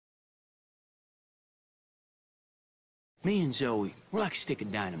Me and Zoe, we're like a stick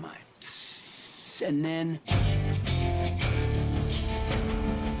of dynamite. And then...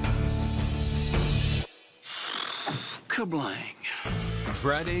 kablang.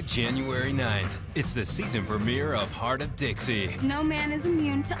 Friday, January 9th. It's the season premiere of Hart of Dixie. No man is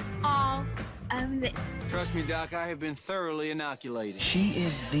immune to all of this. Trust me, Doc, I have been thoroughly inoculated. She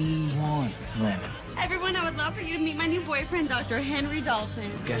is the one, Lemon. Everyone, I would love for you to meet my new boyfriend, Dr. Henry Dalton.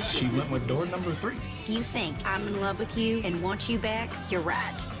 Guess she went with door number 3. If you think I'm in love with you and want you back, you're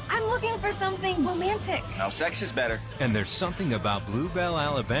right. I'm looking for something romantic. No, sex is better. And there's something about Bluebell,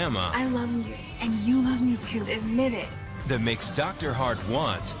 Alabama I love you, and you love me too. Admit it. that makes Dr. Hart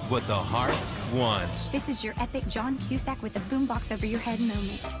want what the heart wants. This is your epic John Cusack with a boombox over your head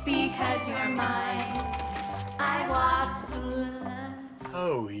moment. Because you're mine, I walk the line.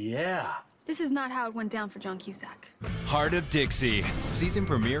 Oh, yeah. This is not how it went down for John Cusack. Hart of Dixie. Season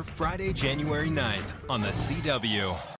premiere Friday, January 9th on the CW.